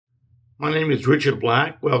My name is Richard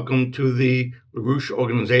Black. Welcome to the LaRouche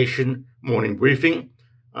Organization Morning Briefing.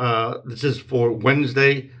 This is for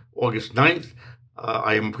Wednesday, August 9th.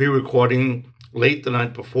 I am pre-recording late the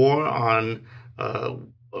night before on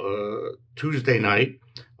Tuesday night,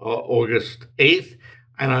 August 8th,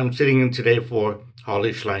 and I'm sitting in today for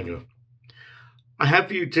Harley Schlanger. I have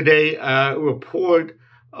for you today a report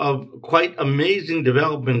of quite amazing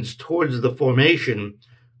developments towards the formation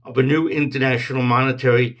of a new international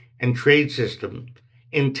monetary and trade system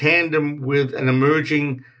in tandem with an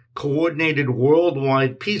emerging coordinated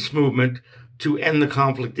worldwide peace movement to end the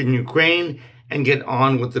conflict in Ukraine and get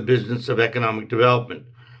on with the business of economic development.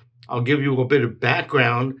 I'll give you a bit of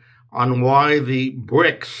background on why the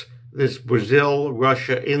BRICS, this Brazil,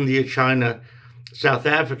 Russia, India, China, South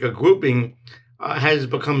Africa grouping, has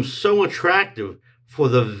become so attractive for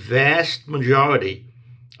the vast majority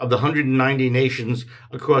of the 190 nations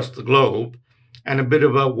across the globe, and a bit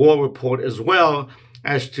of a war report as well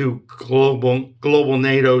as to global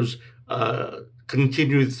NATO's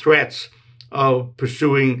continued threats of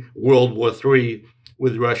pursuing World War III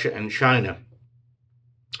with Russia and China.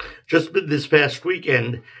 Just this past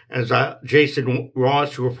weekend, as Jason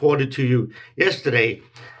Ross reported to you yesterday,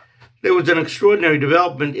 there was an extraordinary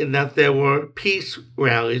development in that there were peace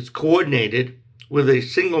rallies coordinated with a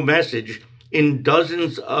single message in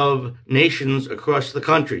dozens of nations across the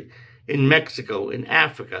country, in Mexico, in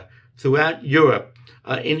Africa, throughout Europe,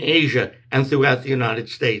 in Asia, and throughout the United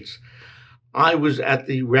States. I was at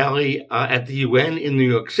the rally at the UN in New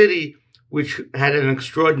York City, which had an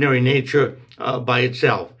extraordinary nature by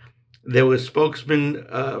itself. There were spokesmen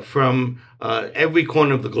from every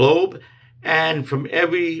corner of the globe and from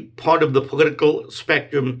every part of the political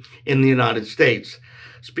spectrum in the United States.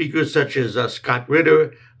 Speakers such as Scott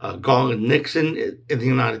Ritter, Garland Nixon in the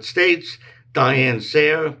United States, Diane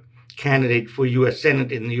Sayre, candidate for U.S.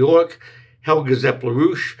 Senate in New York, Helga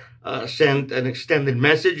LaRouche sent an extended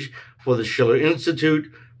message for the Schiller Institute.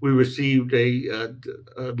 We received a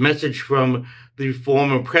message from the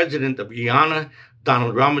former president of Guyana,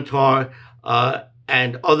 Donald Ramotar,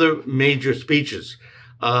 and other major speeches.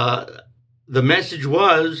 The message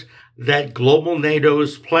was that global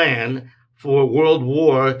NATO's plan for world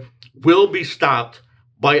war will be stopped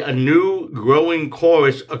by a new growing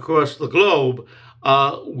chorus across the globe,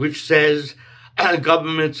 which says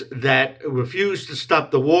governments that refuse to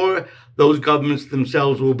stop the war, those governments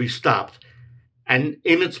themselves will be stopped. And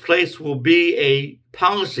in its place will be a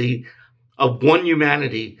policy of one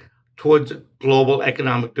humanity towards global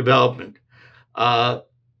economic development. Quite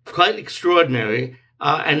extraordinary.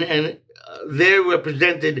 And there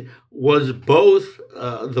represented was both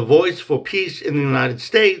the voice for peace in the United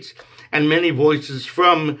States and many voices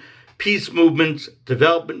from peace movements,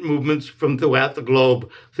 development movements from throughout the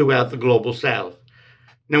globe, throughout the global South.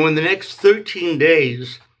 Now, in the next 13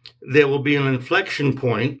 days, there will be an inflection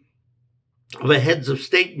point of a heads of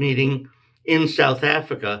state meeting in South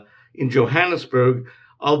Africa, in Johannesburg,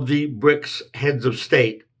 of the BRICS heads of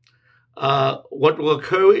state. What will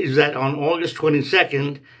occur is that on August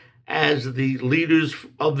 22nd, as the leaders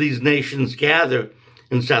of these nations gather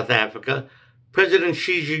in South Africa, President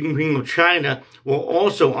Xi Jinping of China will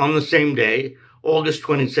also, on the same day, August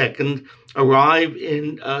 22nd, arrive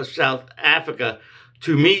in South Africa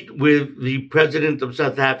to meet with the president of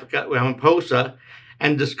South Africa, Ramaphosa,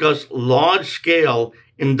 and discuss large-scale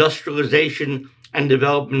industrialization and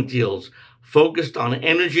development deals focused on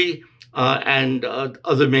energy and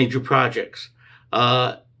other major projects.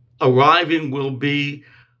 Arriving will be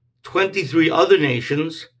 23 other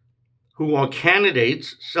nations who are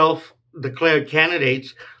candidates, self-declared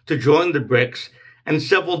candidates, to join the BRICS, and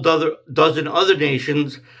several dozen other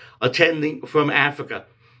nations attending from Africa.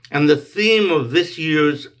 And the theme of this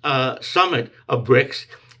year's summit of BRICS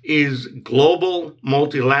is global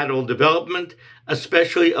multilateral development,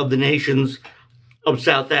 especially of the nations of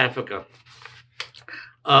South Africa.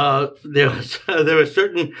 There are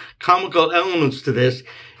certain comical elements to this,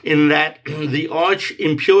 in that the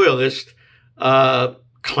arch-imperialist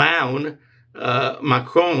clown,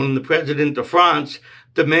 Macron, the president of France,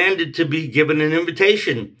 demanded to be given an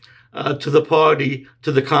invitation to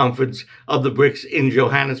the conference of the BRICS in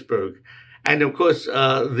Johannesburg. And of course,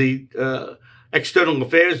 the External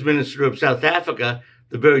Affairs Minister of South Africa,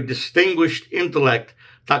 the very distinguished intellect,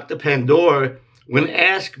 Dr. Pandor, when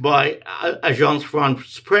asked by Agence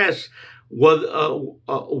France-Presse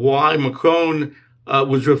why Macron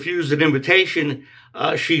was refused an invitation,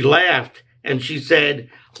 she laughed and she said,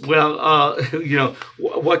 well,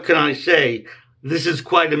 what can I say? This is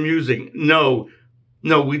quite amusing. No,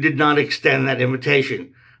 we did not extend that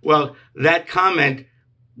invitation. Well, that comment,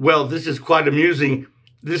 well, this is quite amusing,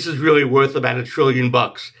 this is really worth about $1 trillion.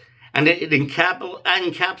 And it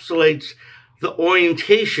encapsulates the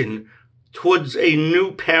orientation towards a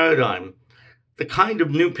new paradigm, the kind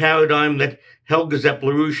of new paradigm that Helga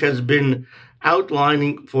LaRouche has been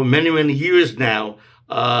outlining for many, many years now,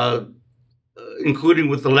 including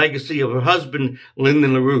with the legacy of her husband,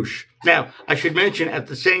 Lyndon LaRouche. Now, I should mention at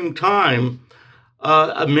the same time,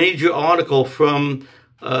 a major article from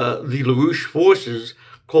the LaRouche forces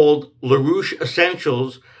called LaRouche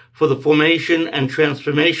Essentials for the Formation and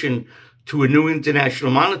Transformation to a New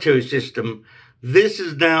International Monetary System. This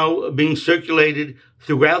is now being circulated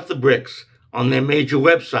throughout the BRICS on their major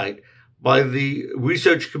website by the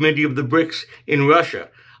Research Committee of the BRICS in Russia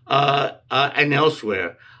and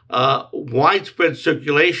elsewhere. Widespread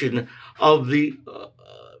circulation of the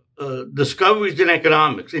discoveries in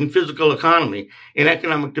economics, in physical economy, in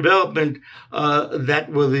economic development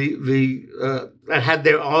that were that had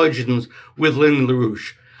their origins with Lyndon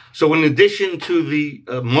LaRouche. So, in addition to the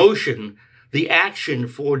motion, the action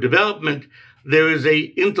for development, there is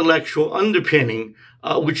a intellectual underpinning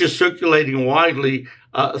which is circulating widely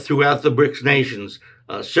throughout the BRICS nations.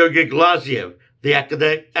 Sergei Glaziev, the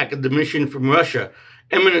academician from Russia,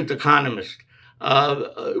 eminent economist,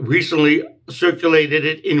 recently circulated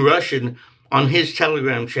it in Russian on his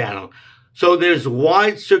Telegram channel. So there's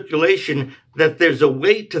wide circulation that there's a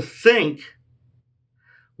way to think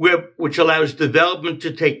which allows development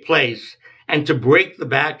to take place and to break the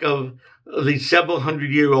back of the several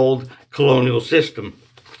hundred-year-old colonial system.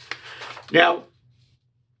 Now,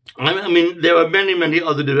 I mean, there are many, many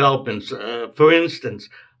other developments. For instance,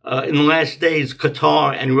 in the last days,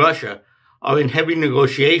 Qatar and Russia are in heavy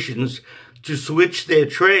negotiations to switch their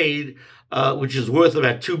trade, which is worth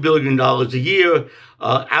about $2 billion a year,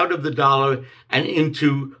 out of the dollar and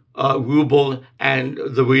into ruble and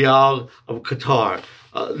the rial of Qatar.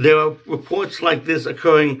 There are reports like this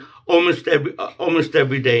occurring almost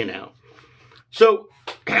every day now. So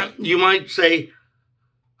you might say,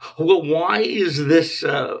 well, why is this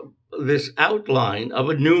outline of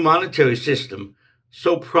a new monetary system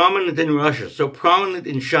so prominent in Russia, so prominent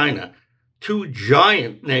in China, two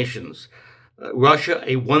giant nations? Russia,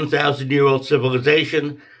 a 1,000-year-old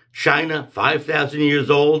civilization, China, 5,000 years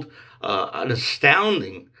old, an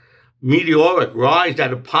astounding meteoric rise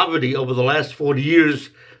out of poverty over the last 40 years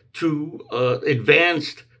to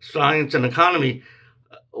advanced science and economy.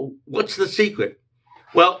 What's the secret?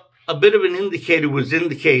 Well, a bit of an indicator was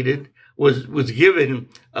given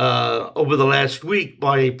over the last week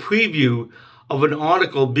by a preview of an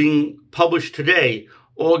article being published today,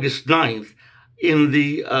 August 9th, in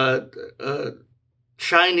the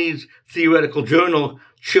Chinese theoretical journal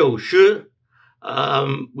Qiu Shi,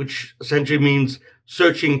 which essentially means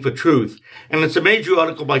searching for truth. And it's a major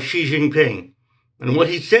article by Xi Jinping. And what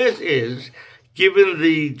he says is, given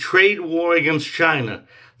the trade war against China,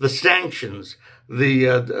 the sanctions,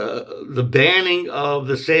 the banning of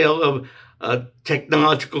the sale of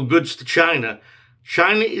technological goods to China,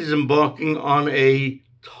 China is embarking on a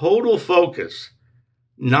total focus,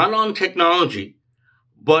 not on technology,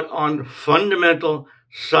 but on fundamental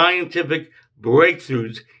scientific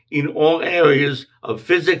breakthroughs in all areas of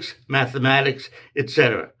physics, mathematics,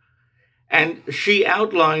 etc. And she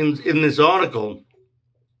outlines in this article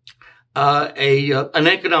an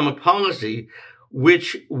economic policy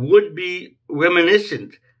which would be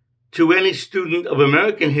reminiscent to any student of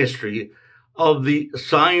American history of the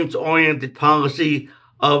science-oriented policy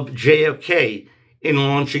of JFK in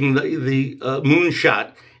launching the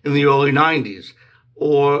moonshot in the early 90s,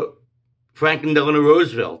 or Franklin Delano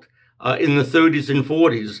Roosevelt in the 30s and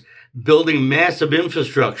 40s, building massive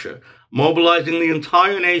infrastructure, mobilizing the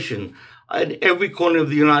entire nation in every corner of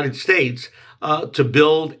the United States to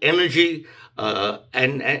build energy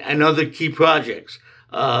and other key projects.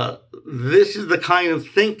 This is the kind of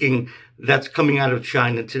thinking that's coming out of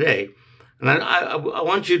China today. And I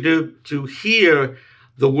want you to hear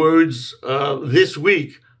the words this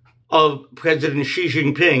week of President Xi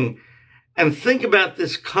Jinping and think about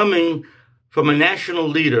this coming from a national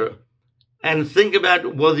leader, and think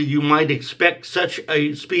about whether you might expect such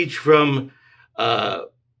a speech from Joe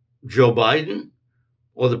Biden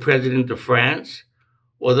or the President of France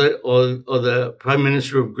or the Prime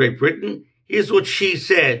Minister of Great Britain. Here's what Xi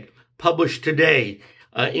said, published today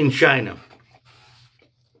in China.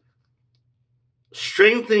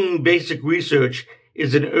 Strengthening basic research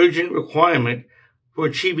is an urgent requirement for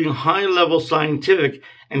achieving high-level scientific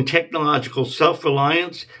and technological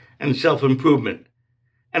self-reliance and self-improvement,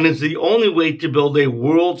 and is the only way to build a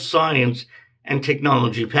world science and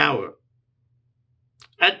technology power.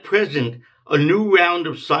 At present, a new round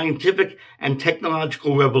of scientific and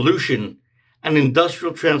technological revolution, and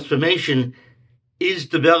industrial transformation is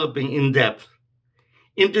developing in depth.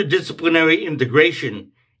 Interdisciplinary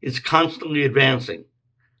integration is constantly advancing.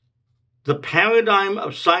 The paradigm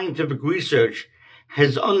of scientific research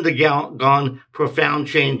has undergone profound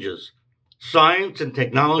changes. Science and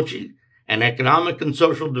technology and economic and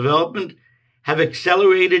social development have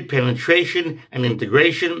accelerated penetration and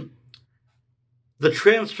integration. The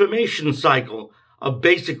transformation cycle of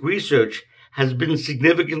basic research has been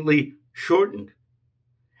significantly shortened,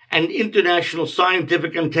 and international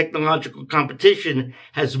scientific and technological competition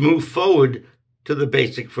has moved forward to the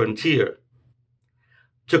basic frontier.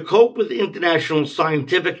 To cope with international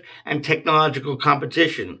scientific and technological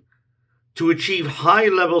competition, to achieve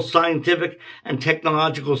high-level scientific and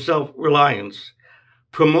technological self-reliance,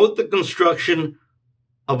 promote the construction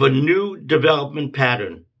of a new development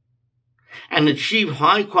pattern, and achieve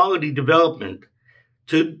high-quality development.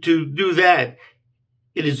 To do that,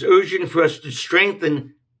 it is urgent for us to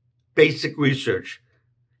strengthen basic research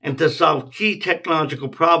and to solve key technological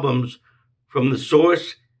problems from the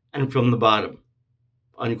source and from the bottom,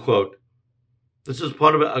 unquote. This is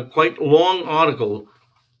part of a quite long article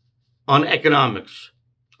on economics,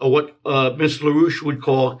 or what Ms. LaRouche would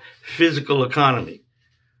call physical economy.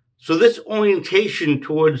 So this orientation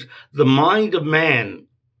towards the mind of man,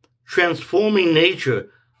 transforming nature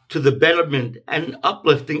to the betterment and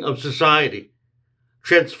uplifting of society,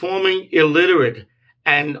 transforming illiterate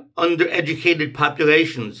and undereducated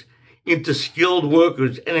populations into skilled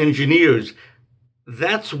workers and engineers,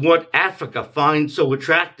 that's what Africa finds so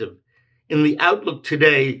attractive in the outlook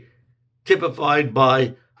today, typified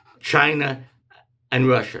by China and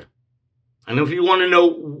Russia. And if you want to know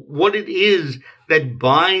what it is that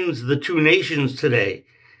binds the two nations today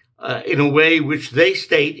in a way which they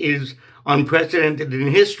state is unprecedented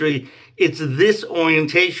in history, it's this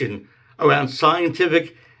orientation around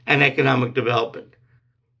scientific and economic development.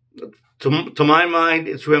 To my mind,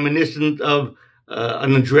 it's reminiscent of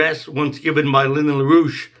an address once given by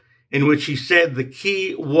LaRouche, in which he said the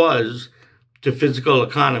key was to physical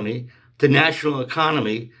economy, to national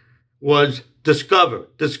economy, was discover,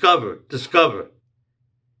 discover, discover.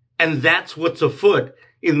 And that's what's afoot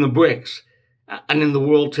in the BRICS and in the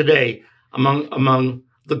world today among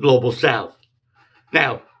the global South.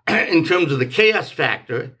 Now, in terms of the chaos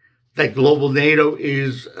factor that global NATO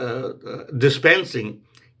is dispensing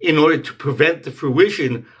in order to prevent the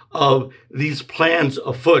fruition of these plans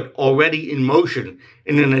afoot already in motion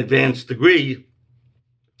in an advanced degree,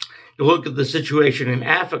 you look at the situation in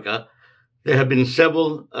Africa. There have been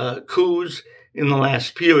several coups in the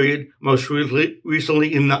last period, most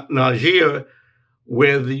recently in Niger,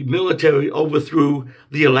 where the military overthrew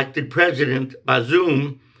the elected president,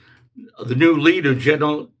 Bazoum. The new leader,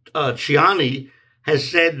 General Chiani, has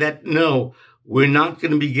said that no, we're not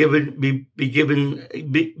going to be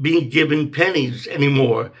given pennies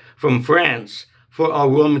anymore from France for our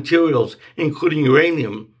raw materials, including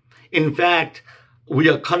uranium. In fact, we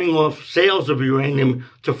are cutting off sales of uranium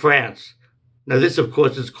to France. Now, this, of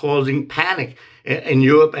course, is causing panic in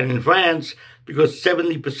Europe and in France because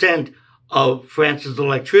 70% of France's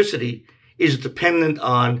electricity is dependent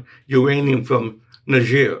on uranium from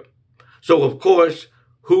Niger. So, of course,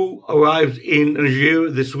 who arrives in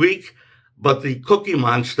Niger this week but the Cookie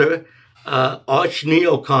Monster, arch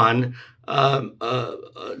neocon,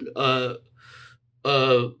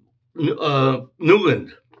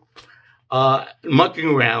 Newland, mucking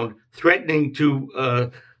around, threatening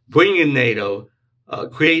to bring in NATO,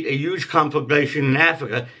 create a huge conflagration in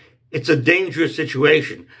Africa. It's a dangerous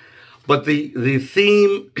situation. But the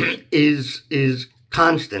theme is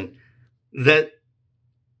constant, that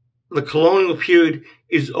the colonial period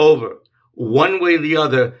is over. One way or the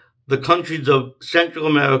other, the countries of Central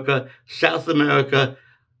America, South America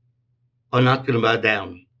are not going to bow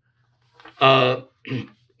down.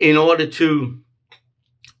 In order to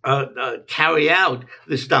carry out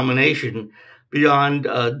this domination beyond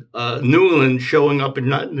Newland showing up in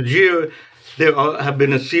Niger, there have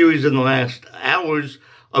been a series in the last hours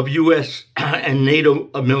of U.S. and NATO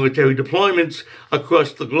military deployments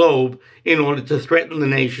across the globe in order to threaten the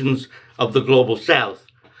nations of the global South.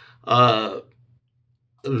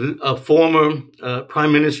 A former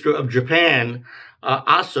Prime Minister of Japan,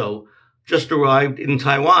 Aso, just arrived in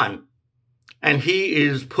Taiwan, and he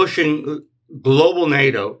is pushing global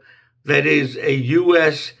NATO, that is a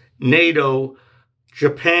U.S., NATO,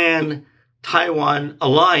 Japan, Taiwan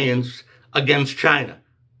alliance against China,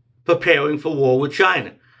 preparing for war with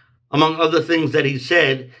China. Among other things that he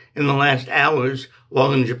said in the last hours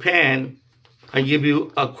while in Japan, I give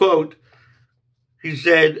you a quote. He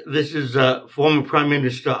said, this is former Prime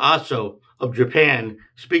Minister Aso of Japan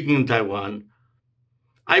speaking in Taiwan,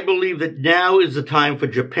 I believe that now is the time for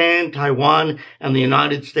Japan, Taiwan, and the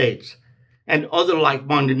United States and other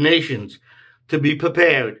like-minded nations to be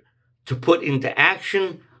prepared to put into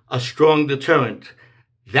action a strong deterrent.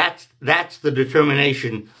 That's the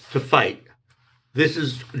determination to fight. This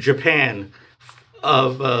is Japan,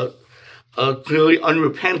 clearly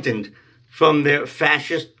unrepentant from their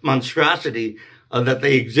fascist monstrosity that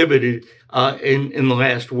they exhibited in the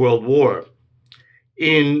last World War.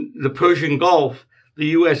 In the Persian Gulf, the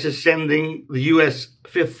U.S. is sending the U.S.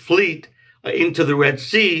 Fifth Fleet into the Red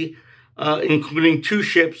Sea, including 2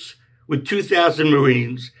 ships with 2,000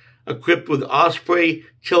 Marines equipped with Osprey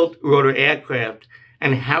tilt-rotor aircraft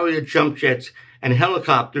and Harrier jump jets and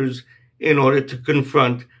helicopters in order to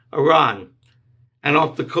confront Iran. And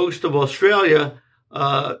off the coast of Australia,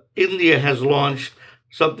 India has launched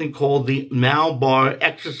something called the Malabar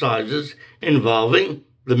exercises involving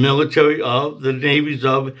the military of the navies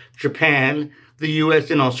of Japan, the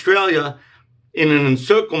U.S., and Australia in an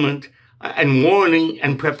encirclement and warning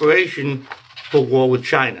and preparation for war with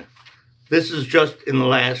China. This is just in the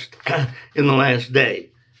last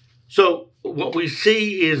day. So what we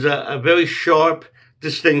see is a very sharp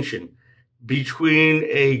distinction between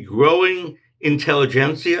a growing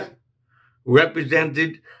intelligentsia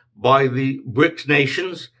represented by the BRICS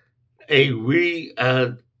nations, a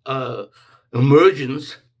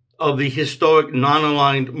emergence of the historic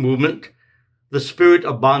non-aligned movement, the spirit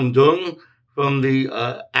of Bandung from the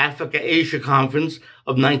Africa-Asia Conference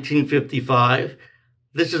of 1955.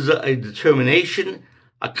 This is a determination,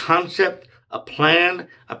 a concept, a plan,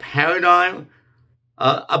 a paradigm,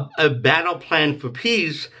 a battle plan for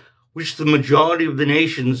peace, which the majority of the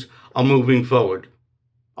nations are moving forward.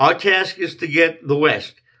 Our task is to get the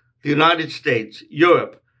West, the United States,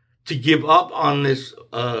 Europe, to give up on this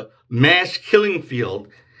mass killing field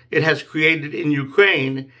it has created in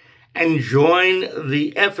Ukraine and join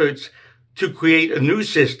the efforts to create a new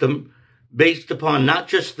system based upon not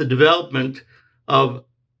just the development of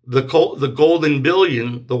the golden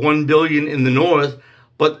billion, the 1 billion in the north,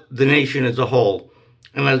 but the nation as a whole.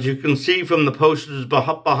 And as you can see from the posters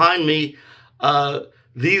behind me,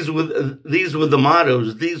 these were the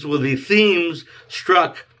mottos, these were the themes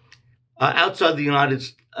struck outside the United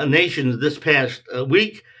Nations this past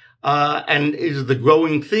week, and is the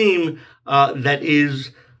growing theme that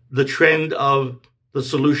is the trend of the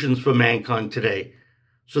solutions for mankind today.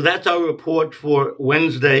 So that's our report for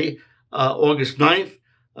Wednesday, August 9th.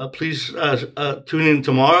 Please tune in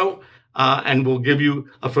tomorrow, and we'll give you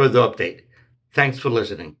a further update. Thanks for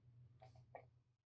listening.